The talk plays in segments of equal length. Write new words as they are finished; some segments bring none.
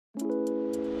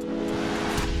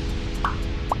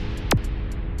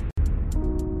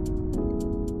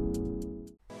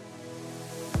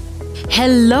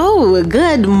Hello,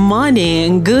 good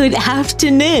morning, good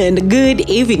afternoon, good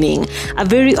evening. A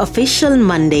very official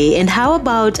Monday, and how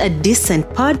about a decent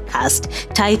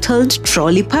podcast titled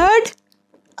Trolley Pod?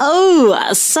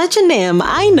 Oh, such a name,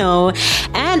 I know.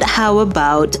 And how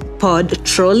about Pod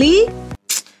Trolley?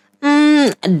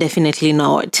 Definitely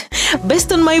not.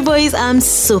 Based on my voice, I'm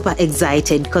super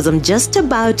excited because I'm just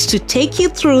about to take you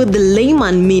through the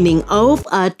layman meaning of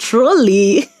a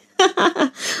trolley.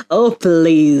 Oh,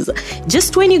 please.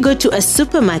 Just when you go to a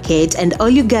supermarket and all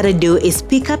you gotta do is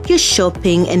pick up your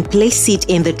shopping and place it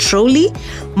in the trolley,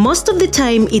 most of the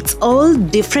time it's all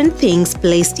different things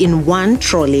placed in one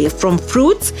trolley, from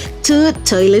fruits to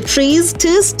toiletries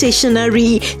to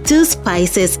stationery to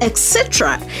spices,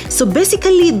 etc. So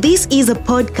basically, this is a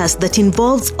podcast that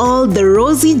involves all the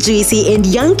rosy, juicy, and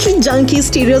junky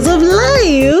stereos of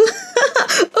life.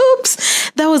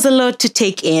 Oops, that was a lot to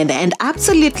take in and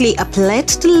absolutely a plate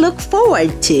to look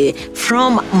forward to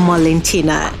from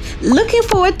Molentina. Looking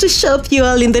forward to shop you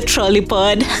all in the trolley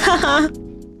pod.